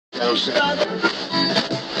I'm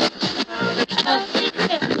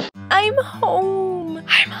home.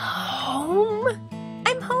 I'm home.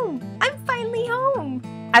 I'm home. I'm finally home.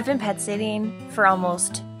 I've been pet sitting for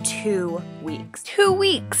almost 2 weeks. 2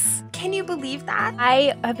 weeks. Can you believe that?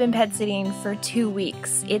 I have been pet sitting for 2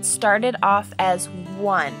 weeks. It started off as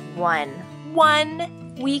one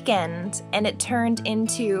weekend, and it turned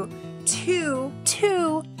into two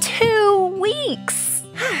weeks.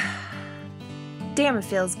 Damn, it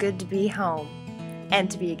feels good to be home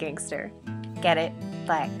and to be a gangster. Get it?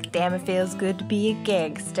 Like, damn, it feels good to be a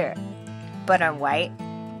gangster, but I'm white.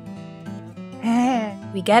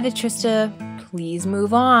 We get it, Trista. Please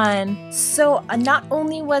move on. So, not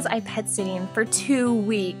only was I pet sitting for 2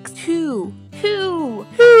 weeks, two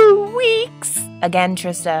weeks. Again,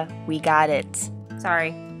 Trista, we got it.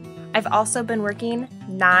 Sorry. I've also been working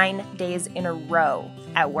 9 days in a row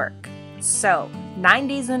at work. So, 9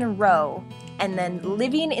 days in a row, and then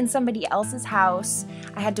living in somebody else's house.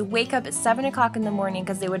 I had to wake up at 7 o'clock in the morning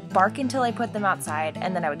because they would bark until I put them outside,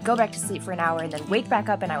 and then I would go back to sleep for an hour and then wake back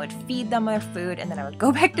up and I would feed them their food and then I would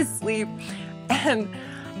go back to sleep. And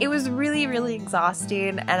it was really, really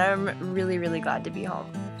exhausting, and I'm really, really glad to be home.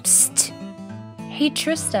 Psst. Hey,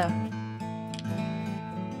 Trista.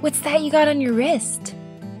 What's that you got on your wrist?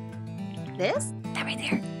 This? That right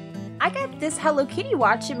there. I got this Hello Kitty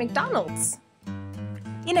watch at McDonald's.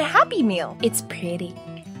 In a Happy Meal. It's pretty.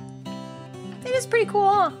 It is pretty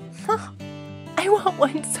cool. I want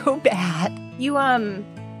one so bad. You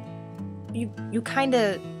kind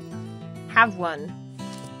of have one.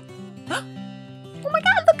 Oh my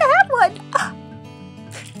god, look, I have one!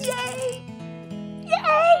 Yay!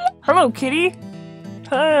 Yay! Hello, kitty.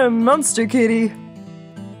 I'm Monster Kitty.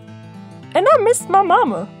 And I missed my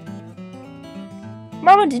mama.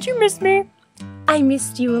 Mama, did you miss me? I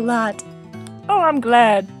missed you a lot. Oh, I'm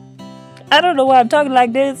glad. I don't know why I'm talking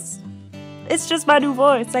like this. It's just my new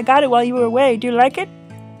voice. I got it while you were away. Do you like it?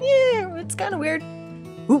 Yeah, it's kind of weird.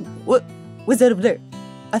 Ooh, what's that over there?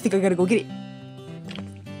 I think I gotta go get it.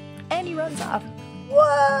 And he runs off.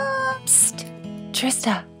 Whoops!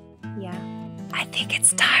 Trista. Yeah? I think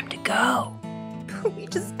it's time to go. We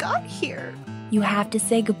just got here. You have to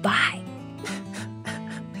say goodbye.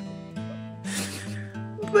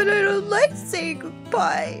 But I don't like saying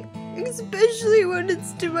goodbye. Especially when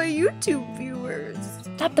it's to my YouTube viewers.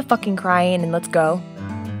 Stop the fucking crying and let's go.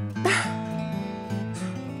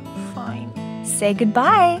 Fine. Say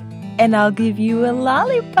goodbye, and I'll give you a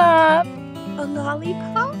lollipop. A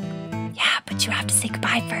lollipop? Yeah, but you have to say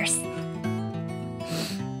goodbye first.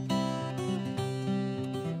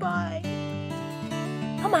 Bye.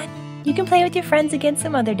 Come on, you can play with your friends again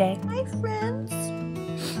some other day. My friends.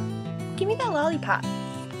 Give me that lollipop.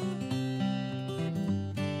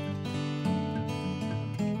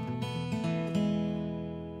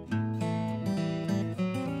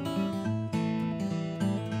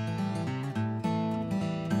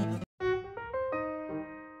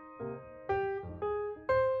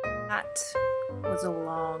 That was a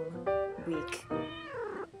long week.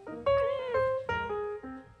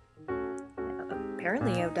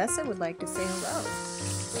 Apparently, Odessa would like to say hello.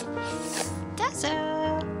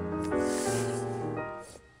 Odessa!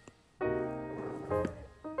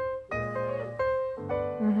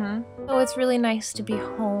 Oh, it's really nice to be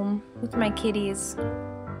home with my kitties,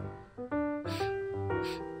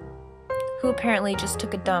 who apparently just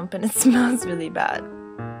took a dump and it smells really bad.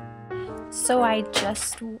 So I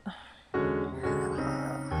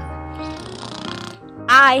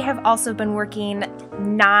have also been working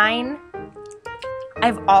 9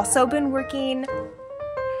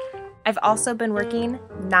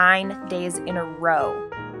 days in a row